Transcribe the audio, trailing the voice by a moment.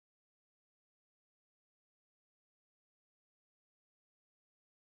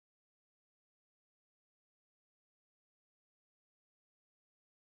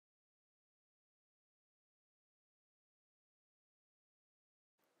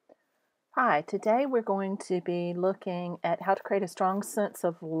Hi, today we're going to be looking at how to create a strong sense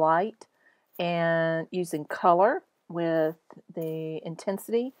of light and using color with the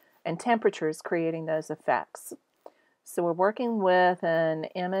intensity and temperatures creating those effects. So we're working with an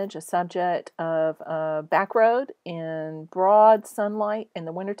image, a subject of a back road in broad sunlight in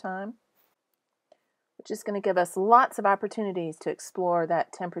the wintertime, which is going to give us lots of opportunities to explore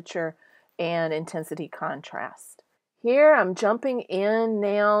that temperature and intensity contrast. Here I'm jumping in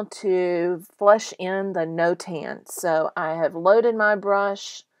now to flush in the no-tan. So I have loaded my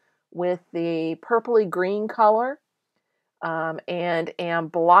brush with the purpley green color and am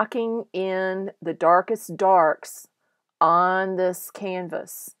blocking in the darkest darks on this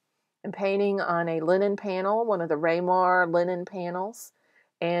canvas. I'm painting on a linen panel, one of the Raymar linen panels.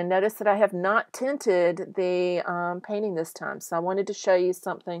 And notice that I have not tinted the painting this time. So I wanted to show you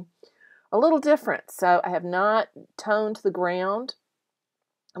something a little different. So I have not toned the ground.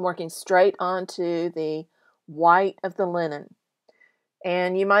 I'm working straight onto the white of the linen.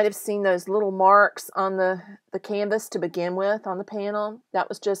 And you might have seen those little marks on the canvas to begin with on the panel. That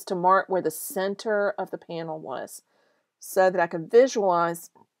was just to mark where the center of the panel was so that I could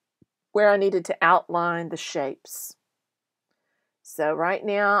visualize where I needed to outline the shapes. So right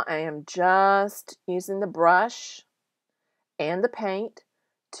now I am just using the brush and the paint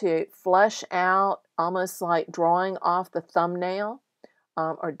to flesh out, almost like drawing off the thumbnail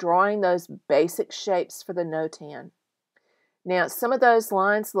or drawing those basic shapes for the no-tan. Now, some of those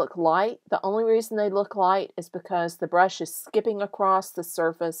lines look light. The only reason they look light is because the brush is skipping across the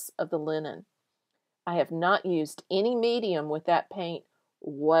surface of the linen. I have not used any medium with that paint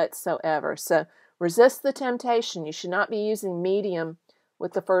whatsoever. So resist the temptation. You should not be using medium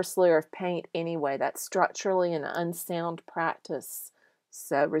with the first layer of paint anyway. That's structurally an unsound practice.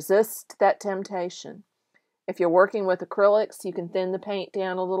 So resist that temptation. If you're working with acrylics, you can thin the paint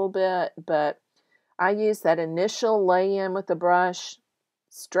down a little bit, but I use that initial lay-in with the brush,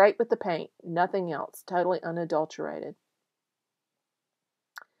 straight with the paint, nothing else, totally unadulterated.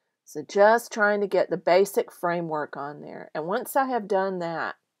 So just trying to get the basic framework on there. And once I have done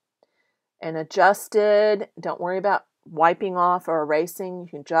that and adjusted, don't worry about wiping off or erasing. You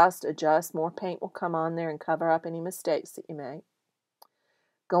can just adjust. More paint will come on there and cover up any mistakes that you make.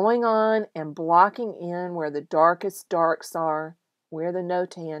 Going on and blocking in where the darkest darks are, where the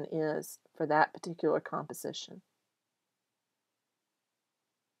no-tan is for that particular composition.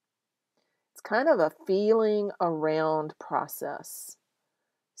 It's kind of a feeling around process.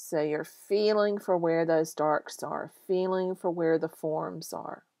 So you're feeling for where those darks are, feeling for where the forms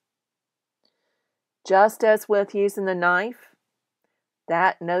are. Just as with using the knife,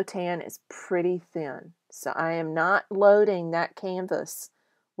 that no-tan is pretty thin. So I am not loading that canvas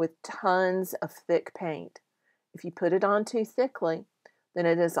with tons of thick paint. If you put it on too thickly, then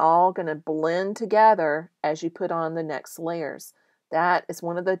it is all going to blend together as you put on the next layers. That is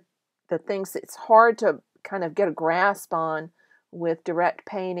one of the things that's hard to kind of get a grasp on with direct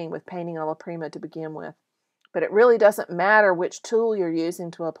painting, with painting alla prima to begin with. But it really doesn't matter which tool you're using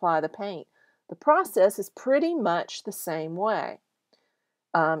to apply the paint. The process is pretty much the same way.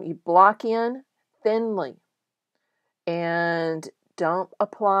 You block in thinly and don't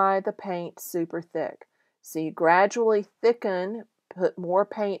apply the paint super thick. So you gradually thicken, put more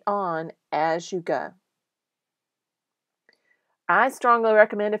paint on as you go. I strongly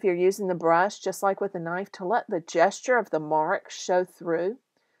recommend, if you're using the brush, just like with the knife, to let the gesture of the mark show through,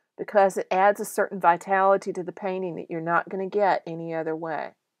 because it adds a certain vitality to the painting that you're not going to get any other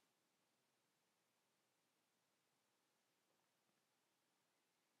way.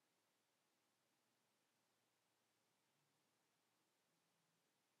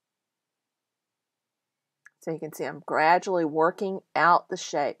 So you can see I'm gradually working out the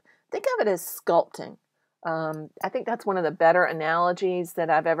shape. Think of it as sculpting. I think that's one of the better analogies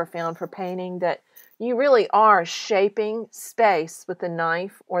that I've ever found for painting, that you really are shaping space with the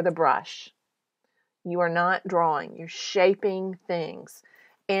knife or the brush. You are not drawing, you're shaping things.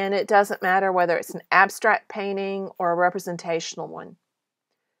 And it doesn't matter whether it's an abstract painting or a representational one.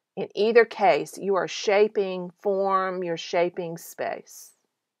 In either case, you are shaping form, you're shaping space.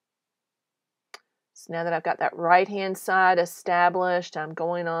 So now that I've got that right-hand side established, I'm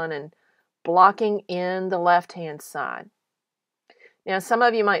going on and blocking in the left-hand side. Now, some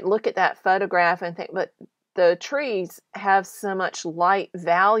of you might look at that photograph and think, but the trees have so much light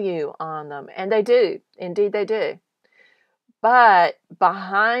value on them. And they do. Indeed, they do. But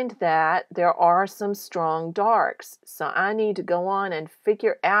behind that, there are some strong darks. So I need to go on and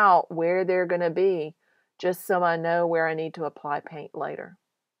figure out where they're going to be, just so I know where I need to apply paint later.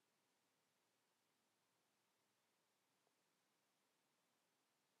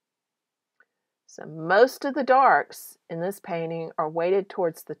 So most of the darks in this painting are weighted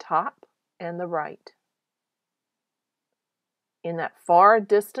towards the top and the right. In that far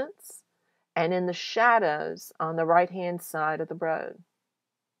distance and in the shadows on the right-hand side of the road.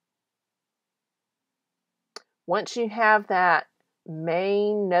 Once you have that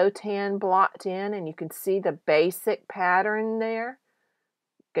main no-tan blocked in and you can see the basic pattern there,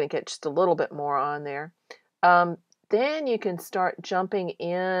 going to get just a little bit more on there, then you can start jumping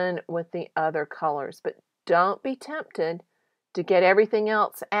in with the other colors. But don't be tempted to get everything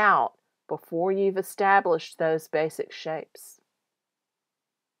else out before you've established those basic shapes.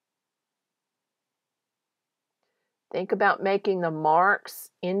 Think about making the marks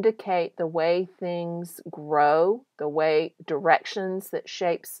indicate the way things grow, the way directions that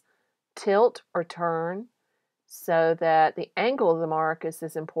shapes tilt or turn, so that the angle of the mark is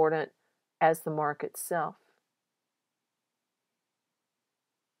as important as the mark itself.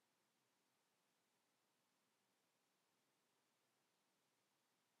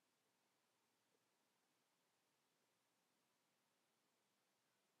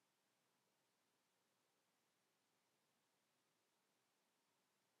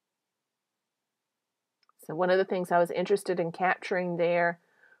 So one of the things I was interested in capturing there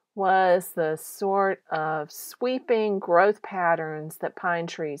was the sort of sweeping growth patterns that pine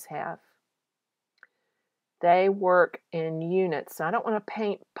trees have. They work in units. So I don't want to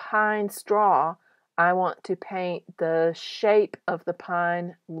paint pine straw. I want to paint the shape of the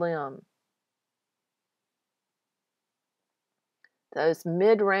pine limb. Those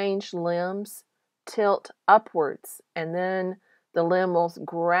mid-range limbs tilt upwards, and then the limb will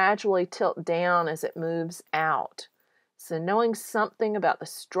gradually tilt down as it moves out. So knowing something about the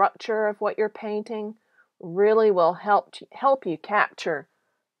structure of what you're painting really will help you capture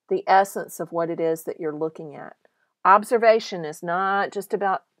the essence of what it is that you're looking at. Observation is not just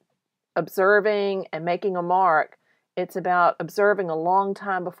about observing and making a mark. It's about observing a long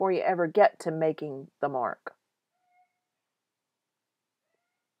time before you ever get to making the mark.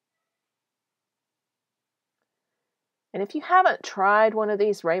 And if you haven't tried one of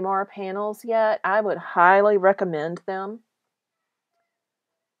these Raymar panels yet, I would highly recommend them.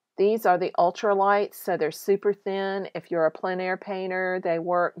 These are the ultralights, so they're super thin. If you're a plein air painter, they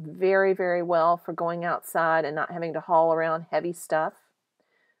work very, very well for going outside and not having to haul around heavy stuff.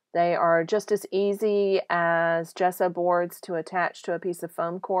 They are just as easy as gesso boards to attach to a piece of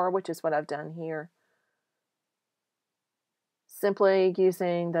foam core, which is what I've done here. Simply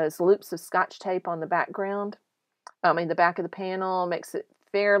using those loops of Scotch tape on the background. The back of the panel makes it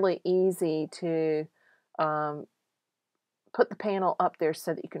fairly easy to put the panel up there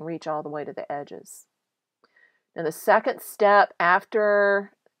so that you can reach all the way to the edges. Now the second step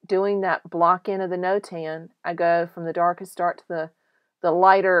after doing that block in of the no-tan, I go from the darkest dark to the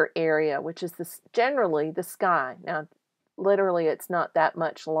lighter area, which is generally the sky. Now literally it's not that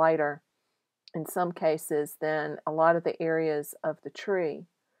much lighter in some cases than a lot of the areas of the tree.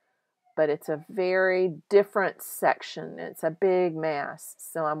 But it's a very different section. It's a big mass.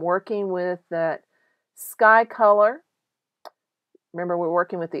 So I'm working with that sky color. Remember, we're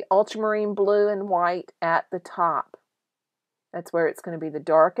working with the ultramarine blue and white at the top. That's where it's going to be the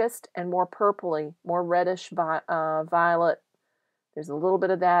darkest and more purpley, more reddish violet. There's a little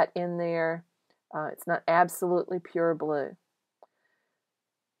bit of that in there. It's not absolutely pure blue.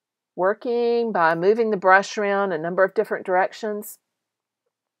 Working by moving the brush around a number of different directions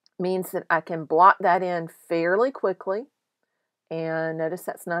means that I can blot that in fairly quickly. And notice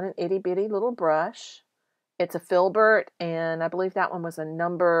that's not an itty bitty little brush. It's a filbert, and I believe that one was a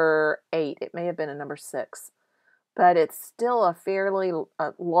number 8. It may have been a number 6. But it's still a fairly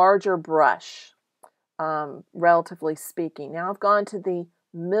larger brush, relatively speaking. Now I've gone to the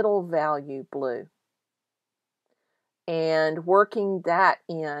middle value blue and working that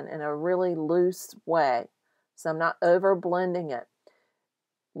in a really loose way. So I'm not over blending it.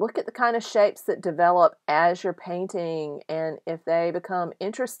 Look at the kind of shapes that develop as you're painting, and if they become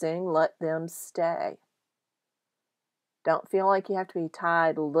interesting, let them stay. Don't feel like you have to be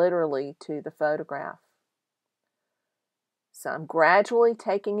tied literally to the photograph. So I'm gradually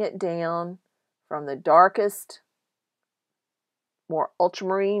taking it down from the darkest, more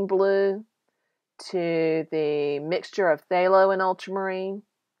ultramarine blue to the mixture of phthalo and ultramarine.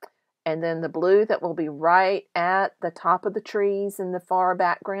 And then the blue that will be right at the top of the trees in the far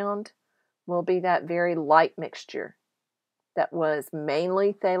background will be that very light mixture that was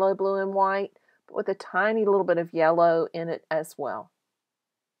mainly phthalo blue and white, but with a tiny little bit of yellow in it as well.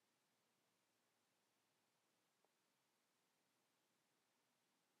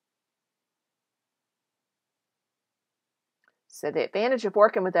 So the advantage of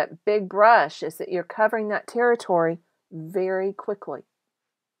working with that big brush is that you're covering that territory very quickly.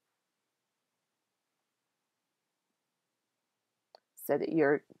 So that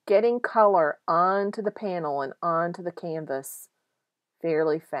you're getting color onto the panel and onto the canvas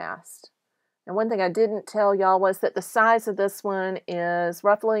fairly fast. And one thing I didn't tell y'all was that the size of this one is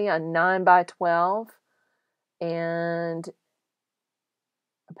roughly a 9 by 12, and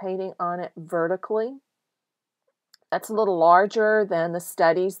I'm painting on it vertically. That's a little larger than the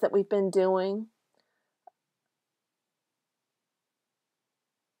studies that we've been doing.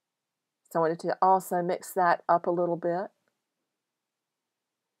 So I wanted to also mix that up a little bit.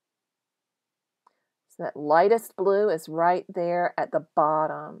 So that lightest blue is right there at the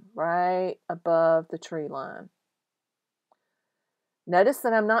bottom, right above the tree line. Notice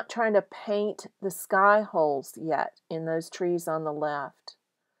that I'm not trying to paint the sky holes yet in those trees on the left.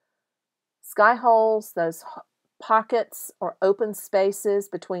 Sky holes, those pockets or open spaces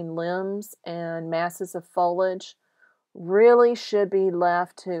between limbs and masses of foliage, really should be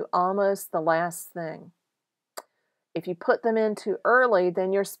left to almost the last thing. If you put them in too early,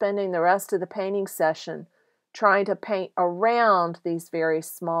 then you're spending the rest of the painting session trying to paint around these very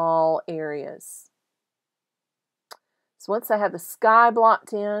small areas. So once I have the sky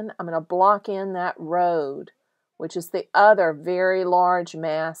blocked in, I'm going to block in that road, which is the other very large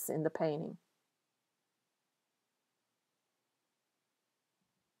mass in the painting.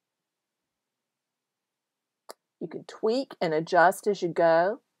 You can tweak and adjust as you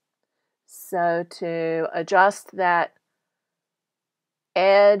go. So to adjust that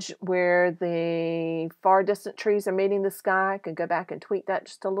edge where the far distant trees are meeting the sky, I can go back and tweak that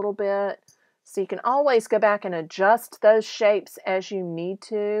just a little bit. So you can always go back and adjust those shapes as you need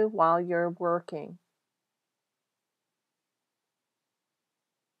to while you're working.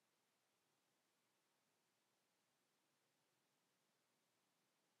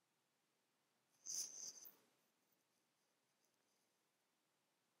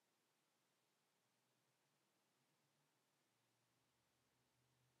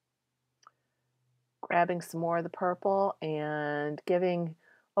 Grabbing some more of the purple and giving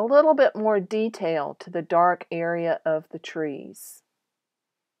a little bit more detail to the dark area of the trees.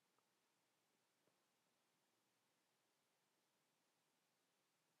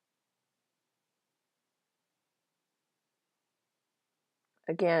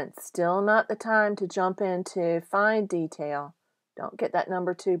 Again, still not the time to jump into fine detail. Don't get that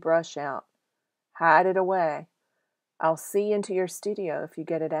number 2 brush out. Hide it away. I'll see into your studio if you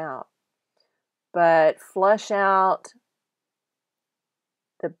get it out. But flesh out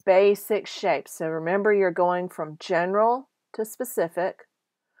the basic shapes. So remember, you're going from general to specific,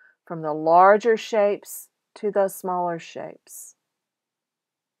 from the larger shapes to the smaller shapes.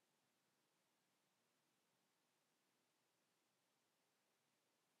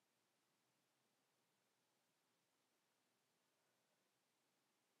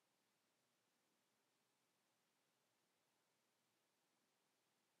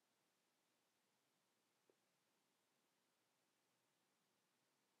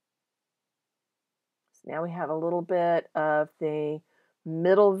 So now we have a little bit of the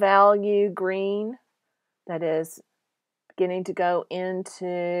middle value green that is beginning to go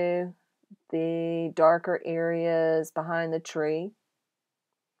into the darker areas behind the tree.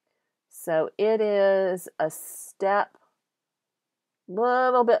 So it is a step a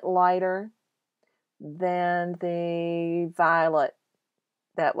little bit lighter than the violet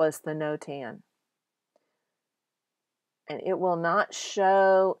that was the no tan. And it will not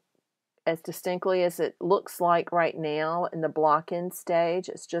show as distinctly as it looks like right now in the block-in stage.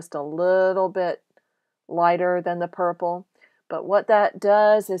 It's just a little bit lighter than the purple. But what that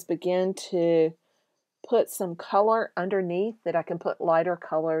does is begin to put some color underneath that I can put lighter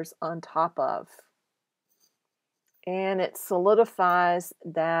colors on top of. And it solidifies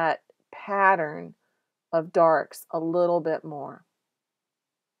that pattern of darks a little bit more.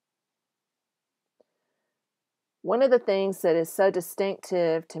 One of the things that is so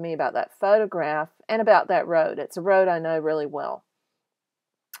distinctive to me about that photograph and about that road, it's a road I know really well,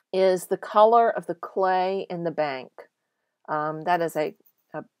 is the color of the clay in the bank. That is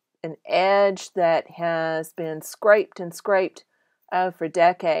an edge that has been scraped and scraped for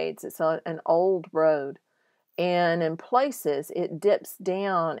decades. It's an old road. And in places, it dips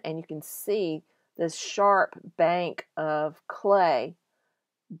down and you can see this sharp bank of clay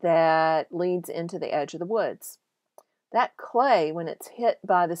that leads into the edge of the woods. That clay, when it's hit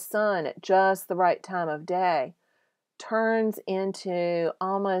by the sun at just the right time of day, turns into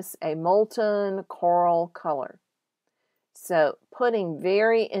almost a molten coral color. So putting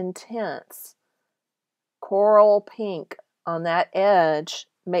very intense coral pink on that edge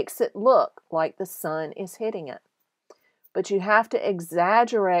makes it look like the sun is hitting it. But you have to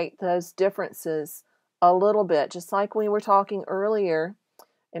exaggerate those differences a little bit, just like we were talking earlier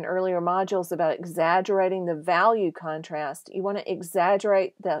in earlier modules about exaggerating the value contrast. You want to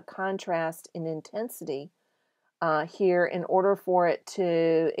exaggerate the contrast in intensity here in order for it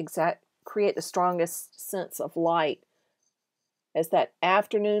to create the strongest sense of light, as that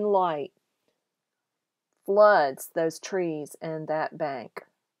afternoon light floods those trees and that bank.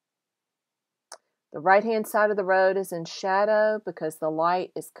 The right-hand side of the road is in shadow because the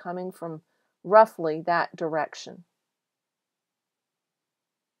light is coming from roughly that direction.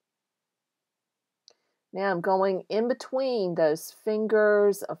 Now I'm going in between those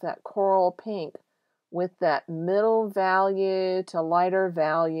fingers of that coral pink with that middle value to lighter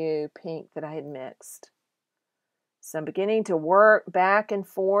value pink that I had mixed. So I'm beginning to work back and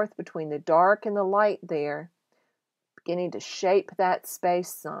forth between the dark and the light there, beginning to shape that space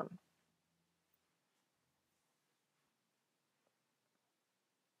some.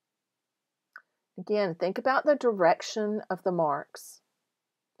 Again, think about the direction of the marks.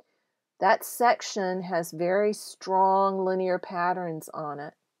 That section has very strong linear patterns on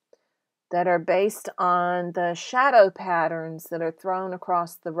it that are based on the shadow patterns that are thrown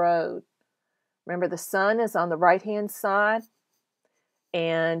across the road. Remember, the sun is on the right-hand side,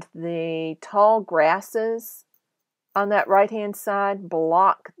 and the tall grasses on that right-hand side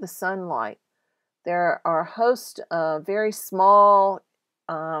block the sunlight. There are a host of very small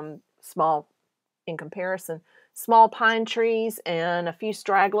in comparison, small pine trees and a few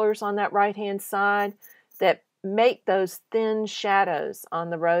stragglers on that right-hand side that make those thin shadows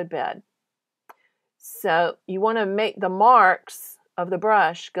on the roadbed. So you want to make the marks of the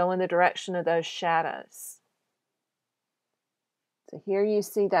brush go in the direction of those shadows. So here you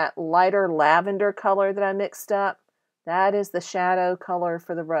see that lighter lavender color that I mixed up. That is the shadow color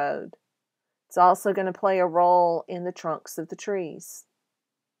for the road. It's also going to play a role in the trunks of the trees.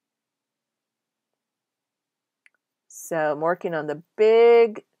 So I'm working on the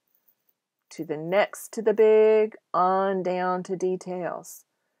big to the next to the big, on down to details.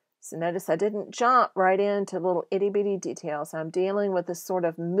 So notice I didn't jump right into little itty-bitty details. I'm dealing with a sort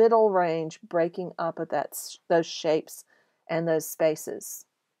of middle range breaking up of those shapes and those spaces.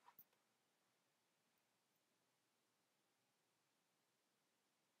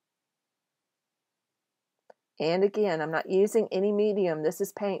 And again, I'm not using any medium. This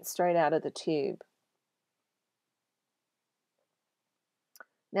is paint straight out of the tube.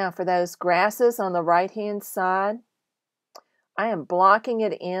 Now for those grasses on the right-hand side, I am blocking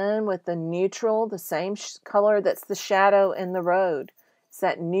it in with the neutral, the same color that's the shadow in the road. It's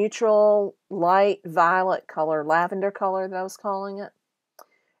that neutral, light violet color, lavender color that I was calling it.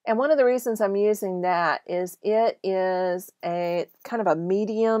 And one of the reasons I'm using that is it is a kind of a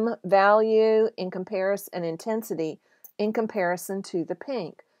medium value in comparison and intensity in comparison to the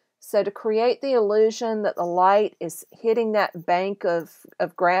pink. So to create the illusion that the light is hitting that bank of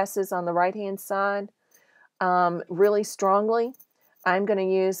grasses on the right-hand side really strongly, I'm going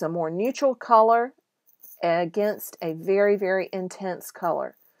to use a more neutral color against a very, very intense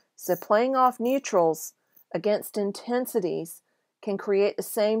color. So playing off neutrals against intensities can create the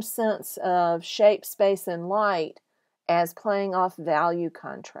same sense of shape, space, and light as playing off value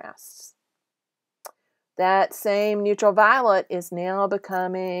contrasts. That same neutral violet is now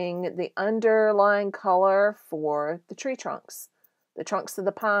becoming the underlying color for the tree trunks, the trunks of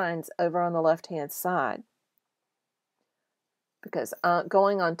the pines over on the left-hand side. Because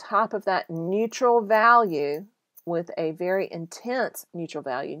going on top of that neutral value with a very intense neutral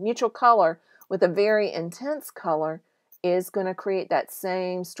value, neutral color with a very intense color is going to create that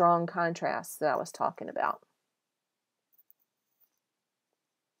same strong contrast that I was talking about.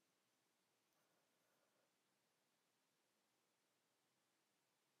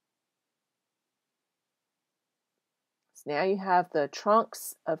 So now you have the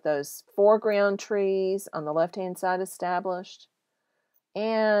trunks of those foreground trees on the left-hand side established.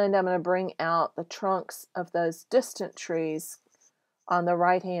 And I'm going to bring out the trunks of those distant trees on the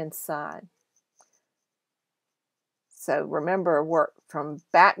right-hand side. So remember, work from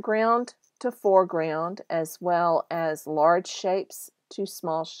background to foreground as well as large shapes to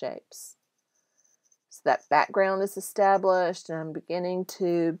small shapes. So that background is established and I'm beginning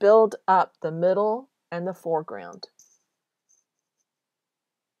to build up the middle and the foreground.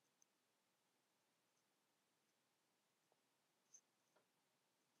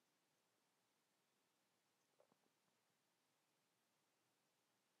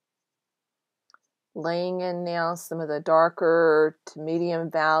 Laying in now some of the darker to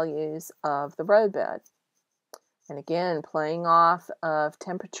medium values of the roadbed. And again, playing off of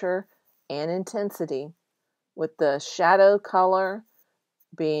temperature and intensity, with the shadow color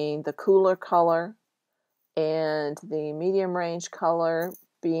being the cooler color and the medium range color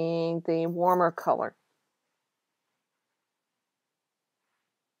being the warmer color.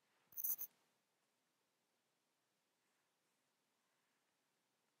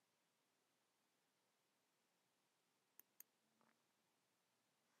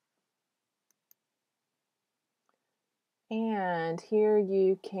 And here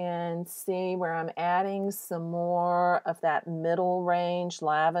you can see where I'm adding some more of that middle range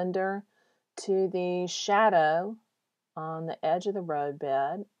lavender to the shadow on the edge of the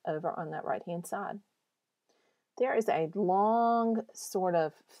roadbed over on that right hand side. There is a long, sort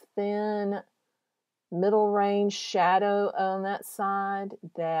of thin, middle range shadow on that side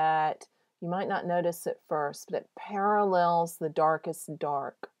that you might not notice at first, but it parallels the darkest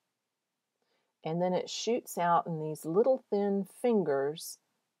dark. And then it shoots out in these little thin fingers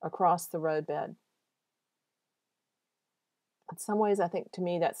across the roadbed. In some ways, I think to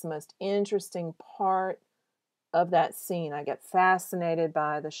me that's the most interesting part of that scene. I get fascinated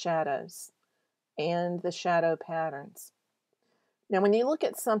by the shadows and the shadow patterns. Now, when you look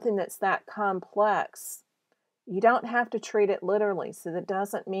at something that's that complex, you don't have to treat it literally. So that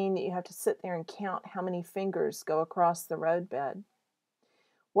doesn't mean that you have to sit there and count how many fingers go across the roadbed.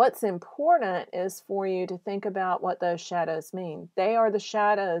 What's important is for you to think about what those shadows mean. They are the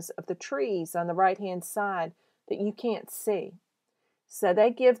shadows of the trees on the right-hand side that you can't see. So they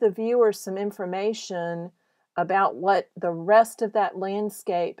give the viewer some information about what the rest of that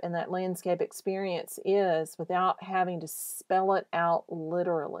landscape and that landscape experience is without having to spell it out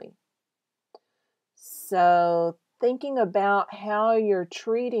literally. So thinking about how you're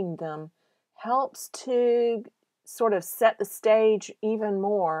treating them helps to sort of set the stage even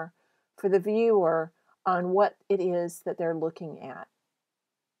more for the viewer on what it is that they're looking at.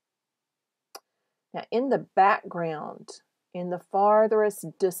 Now, in the background, in the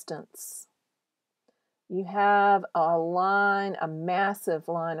farthest distance, you have a massive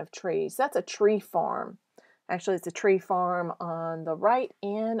line of trees. That's a tree farm. Actually, it's a tree farm on the right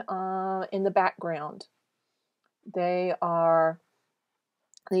and in the background. They are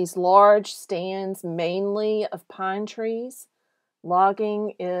these large stands, mainly of pine trees.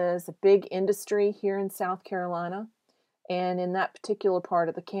 Logging is a big industry here in South Carolina and in that particular part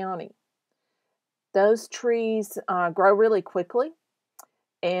of the county. Those trees grow really quickly,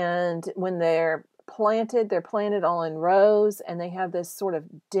 and when they're planted all in rows, and they have this sort of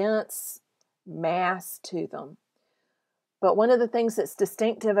dense mass to them. But one of the things that's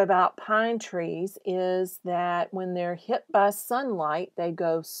distinctive about pine trees is that when they're hit by sunlight, they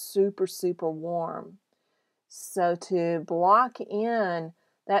go super, super warm. So to block in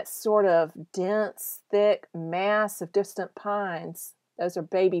that sort of dense, thick mass of distant pines, those are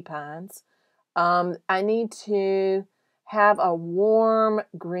baby pines, I need to have a warm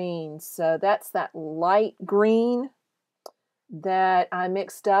green. So that's that light green that I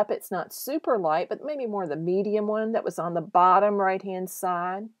mixed up. It's not super light, but maybe more the medium one that was on the bottom right-hand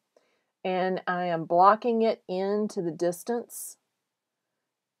side. And I am blocking it into the distance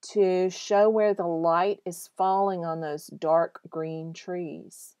to show where the light is falling on those dark green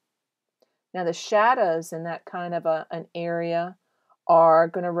trees. Now the shadows in that kind of an area are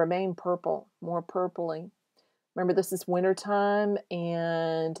going to remain purple, more purpley. Remember, this is wintertime,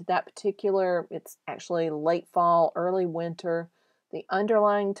 and that particular, it's actually late fall, early winter. The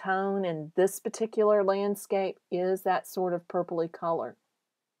underlying tone in this particular landscape is that sort of purpley color.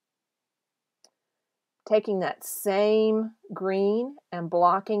 Taking that same green and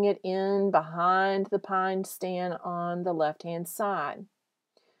blocking it in behind the pine stand on the left-hand side.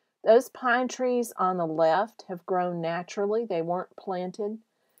 Those pine trees on the left have grown naturally. They weren't planted.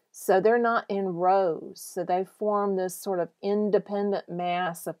 So they're not in rows. So they form this sort of independent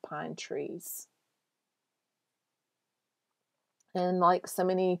mass of pine trees. And like so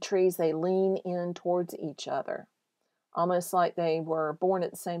many trees, they lean in towards each other, almost like they were born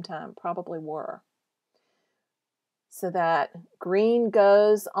at the same time, probably were. So that green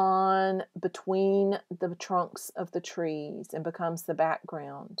goes on between the trunks of the trees and becomes the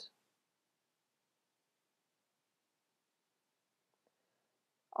background.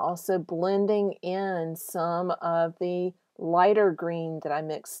 Also blending in some of the lighter green that I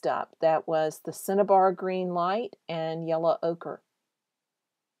mixed up. That was the cinnabar green light and yellow ochre.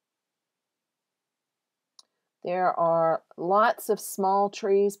 There are lots of small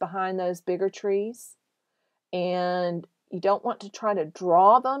trees behind those bigger trees, and you don't want to try to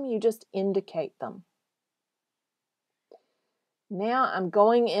draw them, you just indicate them. Now I'm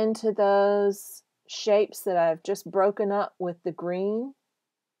going into those shapes that I've just broken up with the green,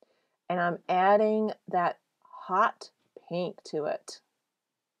 and I'm adding that hot pink to it.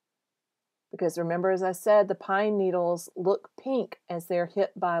 Because remember, as I said, the pine needles look pink as they're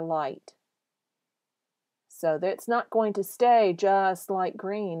hit by light. So that's not going to stay just like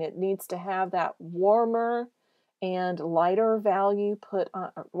green. It needs to have that warmer and lighter value put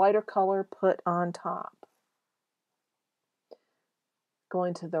on, lighter color put on top.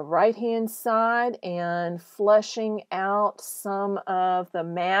 Going to the right-hand side and fleshing out some of the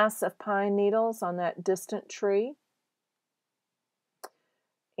mass of pine needles on that distant tree.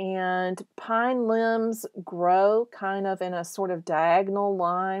 And pine limbs grow kind of in a sort of diagonal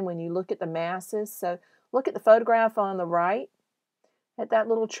line when you look at the masses. So look at the photograph on the right at that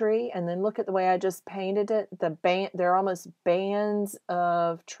little tree, and then look at the way I just painted it. They're almost bands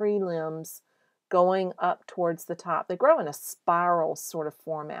of tree limbs going up towards the top. They grow in a spiral sort of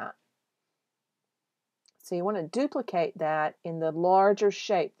format. So you want to duplicate that in the larger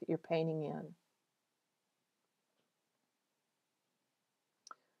shape that you're painting in.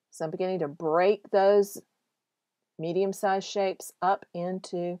 So I'm beginning to break those medium-sized shapes up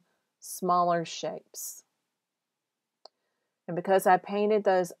into smaller shapes. And because I painted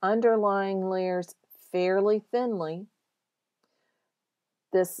those underlying layers fairly thinly,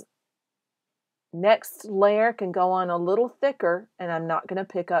 this next layer can go on a little thicker, and I'm not going to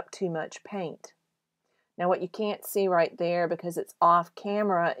pick up too much paint. Now what you can't see right there because it's off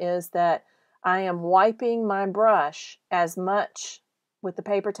camera is that I am wiping my brush as much with the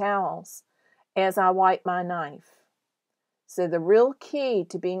paper towels as I wipe my knife. So the real key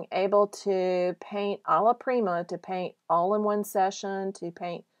to being able to paint a la prima, to paint all in one session, to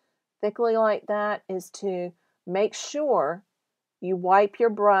paint thickly like that, is to make sure you wipe your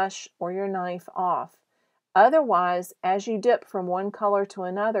brush or your knife off. Otherwise, as you dip from one color to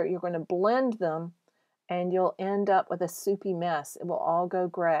another, you're going to blend them and you'll end up with a soupy mess. It will all go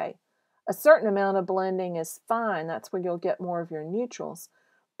gray. A certain amount of blending is fine. That's where you'll get more of your neutrals.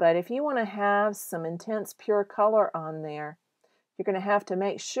 But if you want to have some intense pure color on there, you're going to have to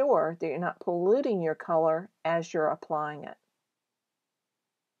make sure that you're not polluting your color as you're applying it.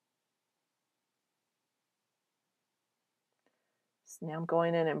 So now I'm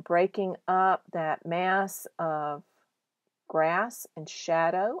going in and breaking up that mass of grass and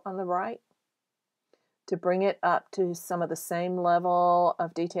shadow on the right to bring it up to some of the same level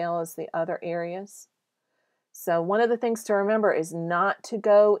of detail as the other areas. So one of the things to remember is not to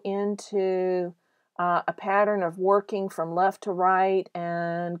go into a pattern of working from left to right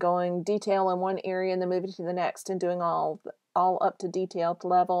and going detail in one area and then moving to the next and doing all up to detailed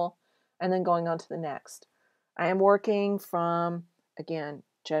level and then going on to the next. I am working from, again,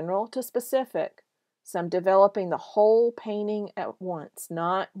 general to specific. So I'm developing the whole painting at once,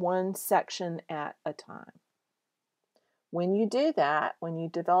 not one section at a time. When you do that, when you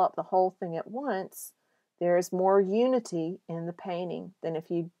develop the whole thing at once, there is more unity in the painting than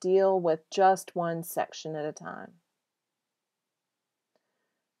if you deal with just one section at a time.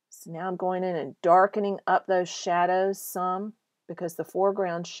 So now I'm going in and darkening up those shadows some because the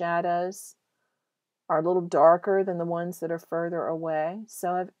foreground shadows are a little darker than the ones that are further away.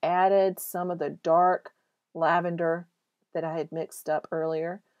 So I've added some of the dark lavender that I had mixed up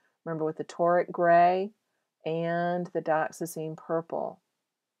earlier. Remember, with the toric gray and the dioxazine purple.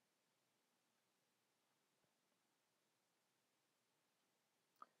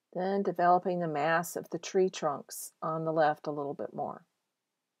 Then developing the mass of the tree trunks on the left a little bit more.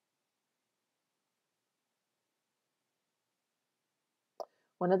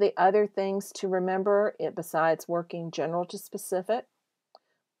 One of the other things to remember, besides working general to specific,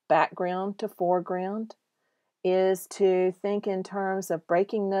 background to foreground, is to think in terms of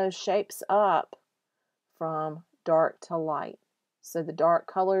breaking those shapes up from dark to light. So the dark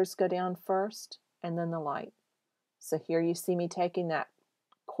colors go down first and then the light. So here you see me taking that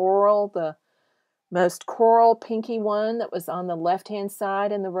coral, the most coral pinky one that was on the left-hand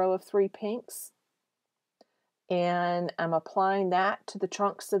side in the row of 3 pinks. And I'm applying that to the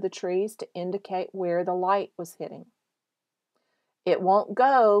trunks of the trees to indicate where the light was hitting. It won't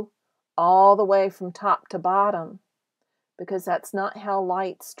go all the way from top to bottom because that's not how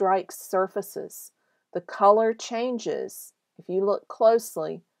light strikes surfaces. The color changes, if you look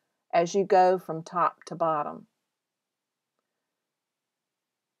closely, as you go from top to bottom.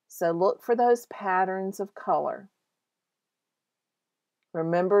 So look for those patterns of color.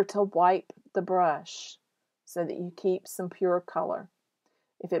 Remember to wipe the brush so that you keep some pure color.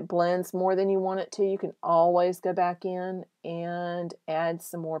 If it blends more than you want it to, you can always go back in and add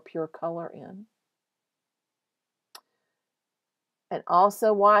some more pure color in. And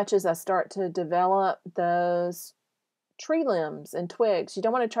also watch as I start to develop those tree limbs and twigs. You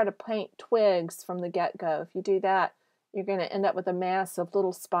don't want to try to paint twigs from the get-go. If you do that, you're going to end up with a mass of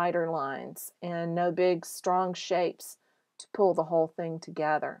little spider lines and no big strong shapes to pull the whole thing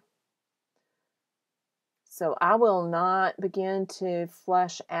together. So I will not begin to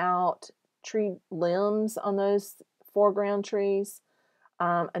flesh out tree limbs on those foreground trees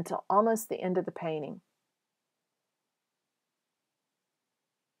until almost the end of the painting.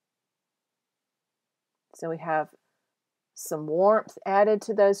 So we have some warmth added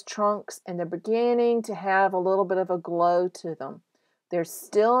to those trunks, and they're beginning to have a little bit of a glow to them. They're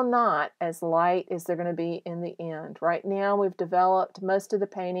still not as light as they're going to be in the end. Right now we've developed most of the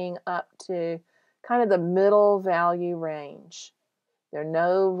painting up to kind of the middle value range. There are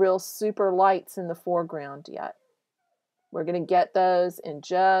no real super lights in the foreground yet. We're going to get those in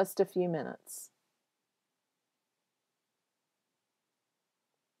just a few minutes.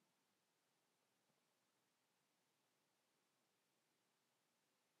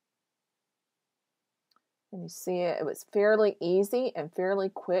 And you see it was fairly easy and fairly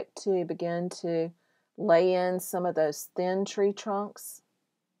quick to begin to lay in some of those thin tree trunks.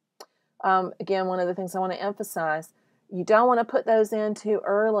 Again, one of the things I want to emphasize, you don't want to put those in too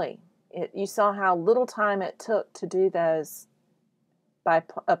early. You saw how little time it took to do those by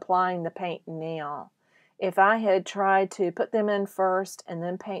applying the paint now. If I had tried to put them in first and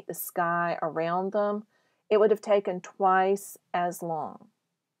then paint the sky around them, it would have taken twice as long.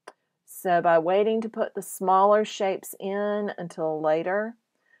 So by waiting to put the smaller shapes in until later,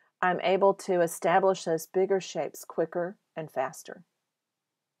 I'm able to establish those bigger shapes quicker and faster.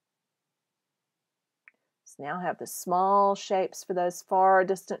 So now I have the small shapes for those far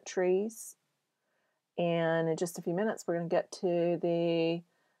distant trees. And in just a few minutes, we're going to get to the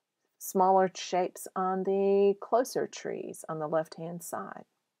smaller shapes on the closer trees on the left-hand side.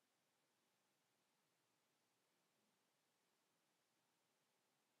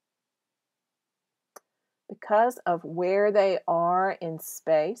 Because of where they are in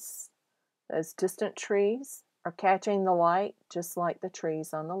space, those distant trees are catching the light just like the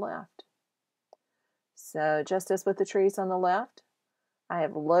trees on the left. So just as with the trees on the left, I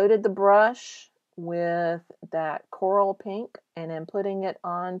have loaded the brush with that coral pink and am putting it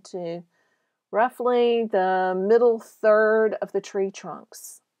onto roughly the middle third of the tree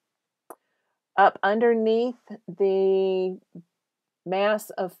trunks. Up underneath the mass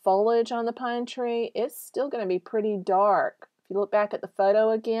of foliage on the pine tree, it's still going to be pretty dark. If you look back at the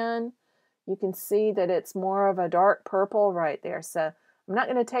photo again, you can see that it's more of a dark purple right there. So I'm not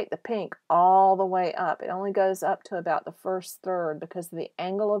going to take the pink all the way up. It only goes up to about the first third because of the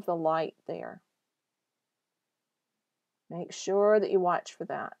angle of the light there. Make sure that you watch for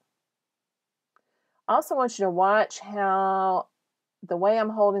that. I also want you to watch how the way I'm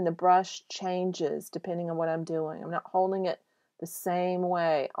holding the brush changes depending on what I'm doing. I'm not holding it the same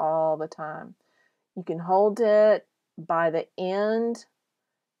way all the time. You can hold it by the end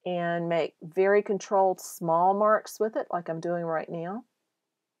and make very controlled small marks with it like I'm doing right now.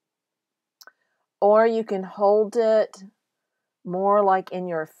 Or you can hold it more like in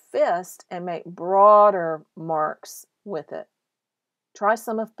your fist and make broader marks with it. Try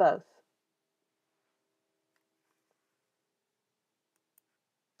some of both.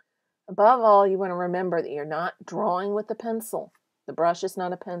 Above all, you want to remember that you're not drawing with a pencil. The brush is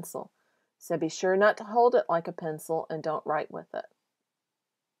not a pencil. So be sure not to hold it like a pencil and don't write with it.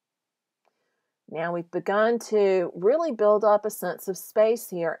 Now we've begun to really build up a sense of space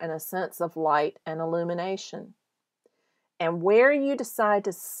here and a sense of light and illumination. And where you decide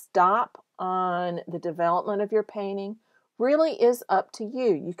to stop on the development of your painting really is up to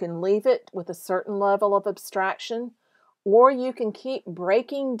you. You can leave it with a certain level of abstraction, or you can keep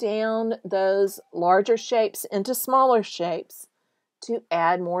breaking down those larger shapes into smaller shapes to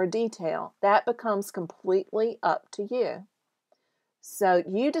add more detail. That becomes completely up to you. So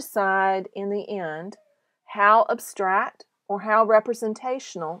you decide in the end how abstract or how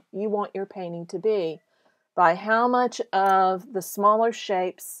representational you want your painting to be by how much of the smaller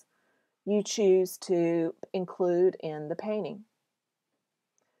shapes you choose to include in the painting.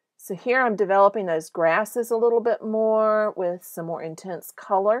 So here I'm developing those grasses a little bit more with some more intense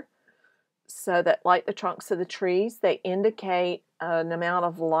color so that, like the trunks of the trees, they indicate an amount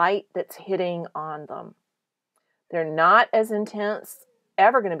of light that's hitting on them. They're not as intense,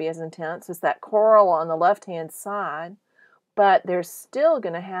 ever going to be as intense as that coral on the left-hand side, but they're still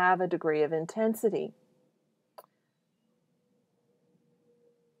going to have a degree of intensity.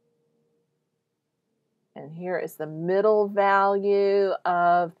 And here is the middle value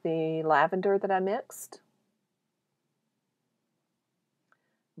of the lavender that I mixed.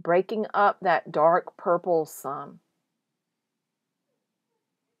 breaking up that dark purple some.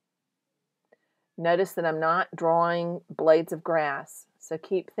 Notice that I'm not drawing blades of grass, so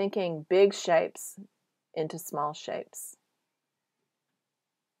keep thinking big shapes into small shapes.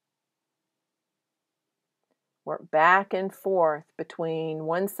 Work back and forth between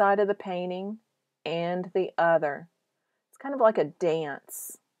one side of the painting and the other. It's kind of like a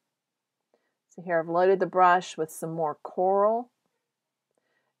dance. So here I've loaded the brush with some more coral,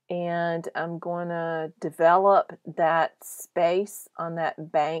 and I'm going to develop that space on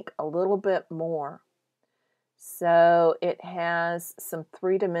that bank a little bit more, so it has some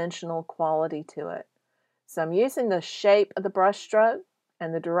three-dimensional quality to it. So I'm using the shape of the brush stroke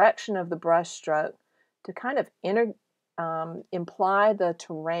and the direction of the brush stroke to kind of imply the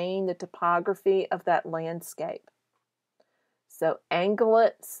terrain, the topography of that landscape. So angle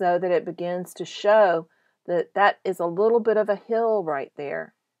it so that it begins to show that that is a little bit of a hill right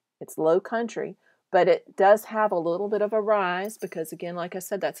there. It's low country, but it does have a little bit of a rise because, again, like I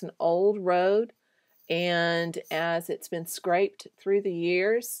said, that's an old road, and as it's been scraped through the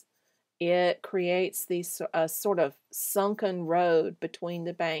years, it creates these sort of sunken road between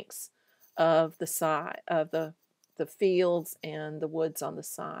the banks of the side of the fields and the woods on the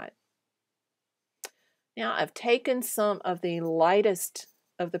side. Now I've taken some of the lightest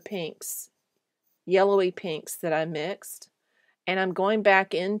of the pinks, yellowy pinks that I mixed, and I'm going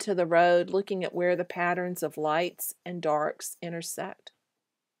back into the road looking at where the patterns of lights and darks intersect.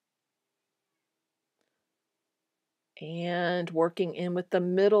 And working in with the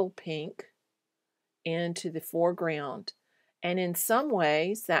middle pink into the foreground. And in some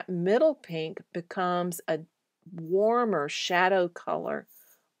ways, that middle pink becomes a warmer shadow color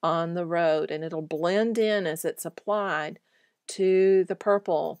on the road, and it'll blend in as it's applied to the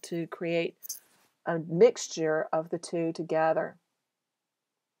purple to create a mixture of the two together.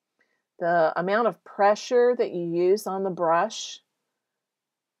 The amount of pressure that you use on the brush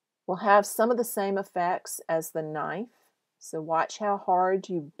will have some of the same effects as the knife. So watch how hard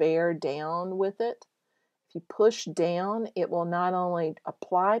you bear down with it. If you push down, it will not only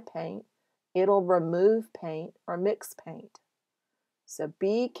apply paint, it'll remove paint or mix paint. So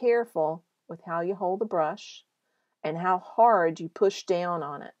be careful with how you hold the brush and how hard you push down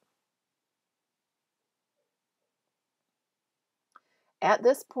on it. At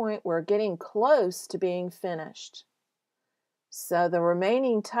this point, we're getting close to being finished. So the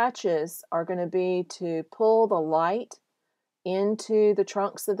remaining touches are going to be to pull the light into the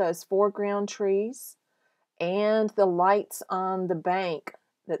trunks of those foreground trees and the lights on the bank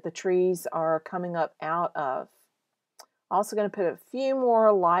that the trees are coming up out of. Also going to put a few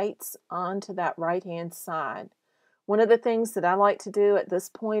more lights onto that right-hand side. One of the things that I like to do at this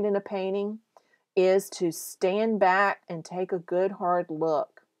point in a painting is to stand back and take a good hard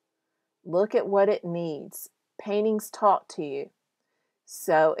look. Look at what it needs. Paintings talk to you.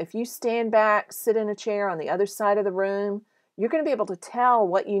 So if you stand back, sit in a chair on the other side of the room, you're going to be able to tell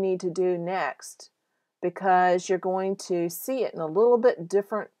what you need to do next because you're going to see it in a little bit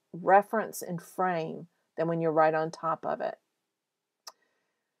different reference and frame than when you're right on top of it.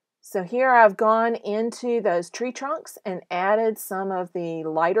 So here I've gone into those tree trunks and added some of the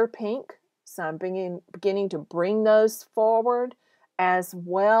lighter pink. So I'm beginning to bring those forward as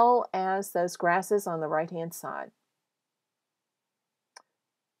well as those grasses on the right-hand side.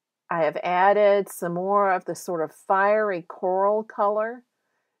 I have added some more of the sort of fiery coral color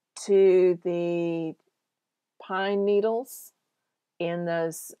to the pine needles in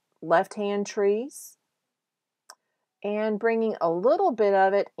those left-hand trees, and bringing a little bit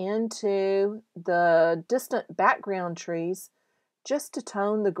of it into the distant background trees just to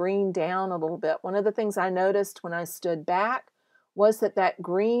tone the green down a little bit. One of the things I noticed when I stood back was that that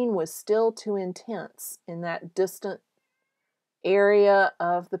green was still too intense in that distant area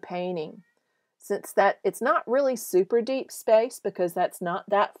of the painting. Since that it's not really super deep space because that's not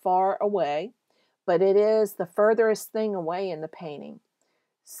that far away, but it is the furthest thing away in the painting.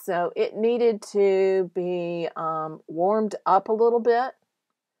 So it needed to be warmed up a little bit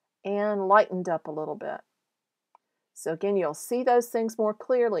and lightened up a little bit. So again, you'll see those things more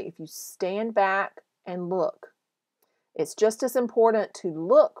clearly if you stand back and look. It's just as important to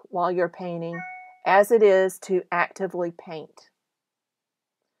look while you're painting as it is to actively paint.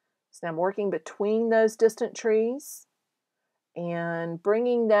 So I'm working between those distant trees and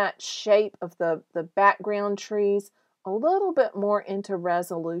bringing that shape of the background trees a little bit more into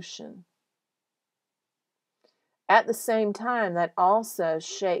resolution. At the same time, that also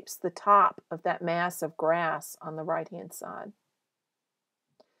shapes the top of that mass of grass on the right-hand side.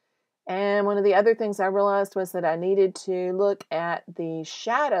 And one of the other things I realized was that I needed to look at the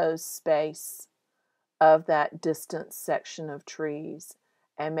shadow space of that distant section of trees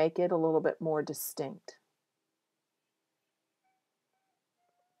and make it a little bit more distinct.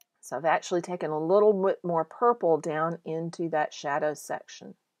 So I've actually taken a little bit more purple down into that shadow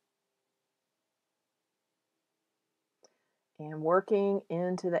section. And working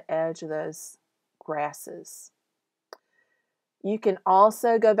into the edge of those grasses. You can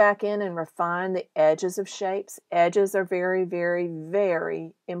also go back in and refine the edges of shapes. Edges are very, very,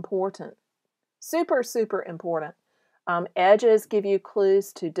 very important. Super, super important. Edges give you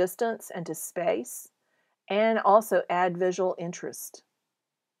clues to distance and to space, and also add visual interest.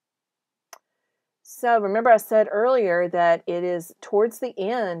 So remember I said earlier that it is towards the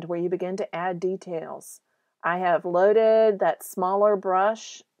end where you begin to add details. I have loaded that smaller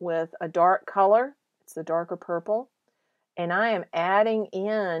brush with a dark color. It's the darker purple. And I am adding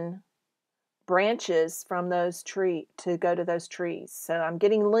in branches from those trees to go to those trees. So I'm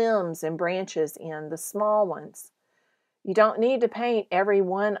getting limbs and branches in, the small ones. You don't need to paint every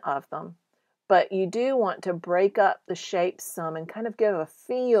one of them, but you do want to break up the shapes some and kind of give a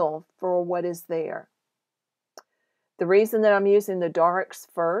feel for what is there. The reason that I'm using the darks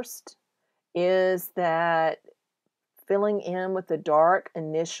first is that filling in with the dark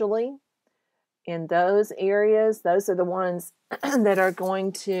initially in those areas, those are the ones that are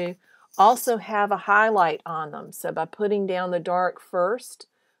going to also have a highlight on them. So by putting down the dark first,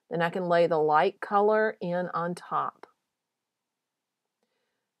 then I can lay the light color in on top.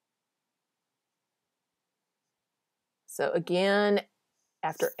 So again,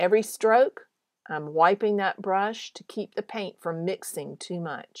 after every stroke, I'm wiping that brush to keep the paint from mixing too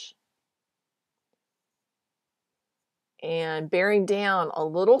much. And bearing down a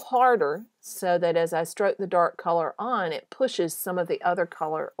little harder so that as I stroke the dark color on, it pushes some of the other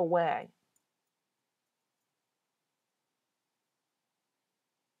color away.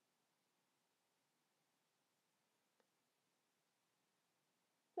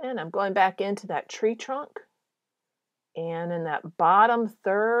 And I'm going back into that tree trunk. And in that bottom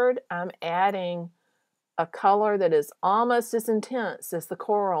third, I'm adding a color that is almost as intense as the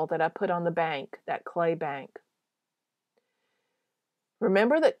coral that I put on the bank, that clay bank.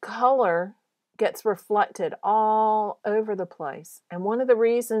 Remember that color gets reflected all over the place. And one of the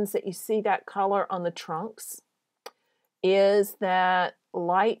reasons that you see that color on the trunks is that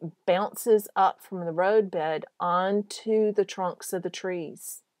light bounces up from the roadbed onto the trunks of the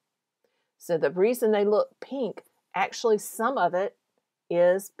trees. So the reason they look pink, actually some of it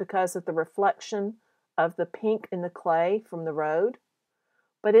is because of the reflection of the pink in the clay from the road,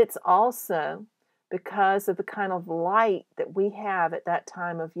 but it's also because of the kind of light that we have at that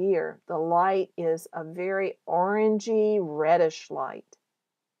time of year. The light is a very orangey, reddish light.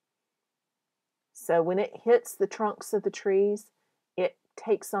 So when it hits the trunks of the trees, it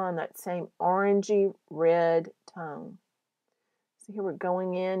takes on that same orangey red tone. So here we're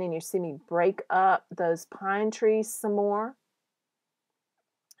going in and you see me break up those pine trees some more,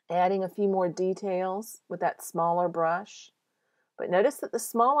 adding a few more details with that smaller brush. But notice that the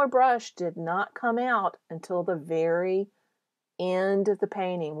smaller brush did not come out until the very end of the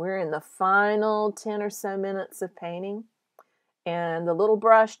painting. We're in the final 10 or so minutes of painting, and the little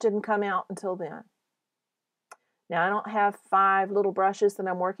brush didn't come out until then. Now, I don't have 5 little brushes that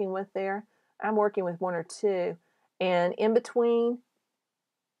I'm working with there. I'm working with 1 or 2. And in between,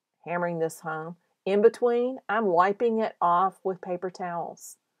 hammering this home, in between, I'm wiping it off with paper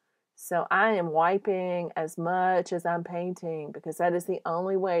towels. So I am wiping as much as I'm painting because that is the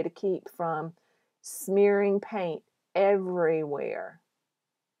only way to keep from smearing paint everywhere.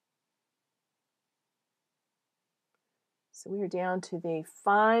 So we are down to the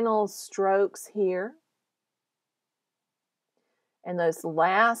final strokes here. And those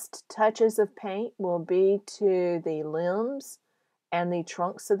last touches of paint will be to the limbs and the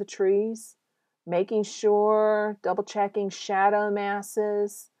trunks of the trees, making sure, double checking shadow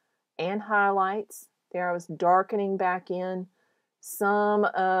masses and highlights. There I was darkening back in some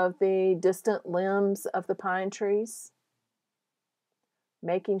of the distant limbs of the pine trees,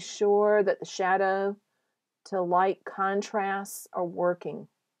 making sure that the shadow to light contrasts are working.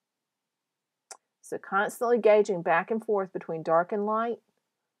 So constantly gauging back and forth between dark and light,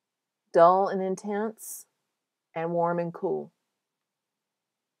 dull and intense, and warm and cool.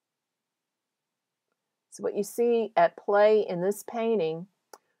 So what you see at play in this painting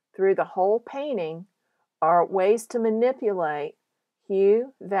through the whole painting are ways to manipulate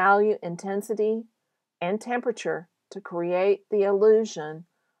hue, value, intensity, and temperature to create the illusion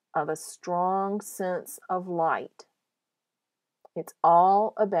of a strong sense of light. It's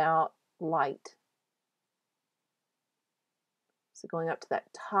all about light. So going up to that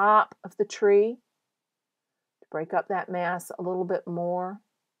top of the tree to break up that mass a little bit more.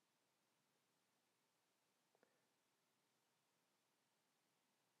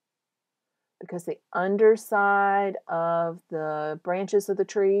 Because the underside of the branches of the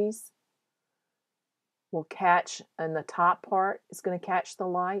trees will catch, and the top part is going to catch the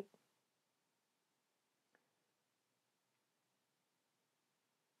light.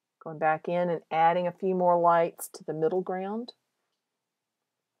 Going back in and adding a few more lights to the middle ground.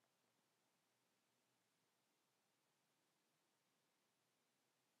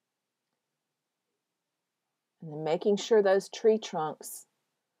 And then making sure those tree trunks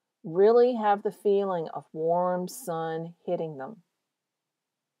really have the feeling of warm sun hitting them.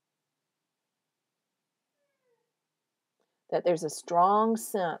 That there's a strong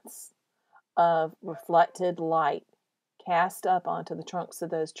sense of reflected light cast up onto the trunks of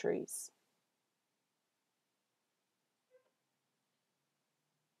those trees.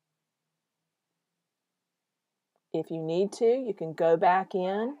 If you need to, you can go back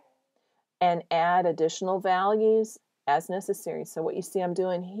in and add additional values as necessary. So what you see I'm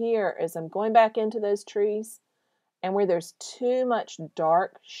doing here is I'm going back into those trees, and where there's too much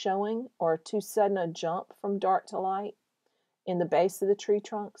dark showing or too sudden a jump from dark to light in the base of the tree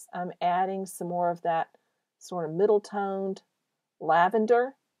trunks, I'm adding some more of that sort of middle toned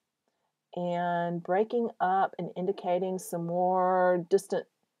lavender and breaking up and indicating some more distant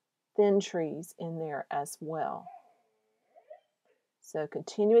thin trees in there as well. So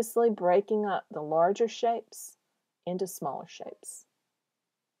continuously breaking up the larger shapes into smaller shapes.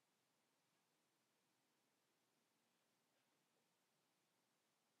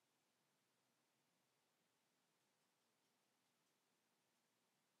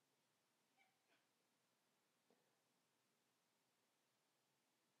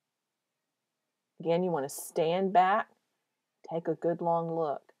 Again, you want to stand back, take a good long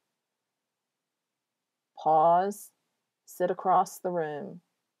look. Pause, sit across the room.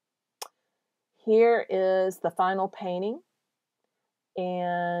 Here is the final painting,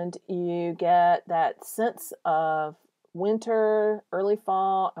 and you get that sense of winter, early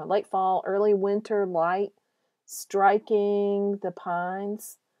fall, late fall, early winter light striking the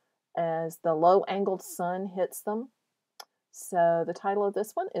pines as the low-angled sun hits them. So the title of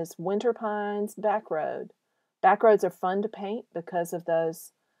this one is Winter Pines Back Road. Back roads are fun to paint because of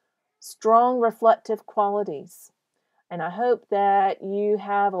those strong reflective qualities. And I hope that you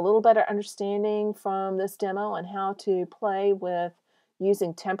have a little better understanding from this demo on how to play with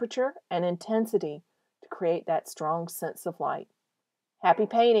using temperature and intensity to create that strong sense of light. Happy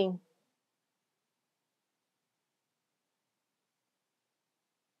painting!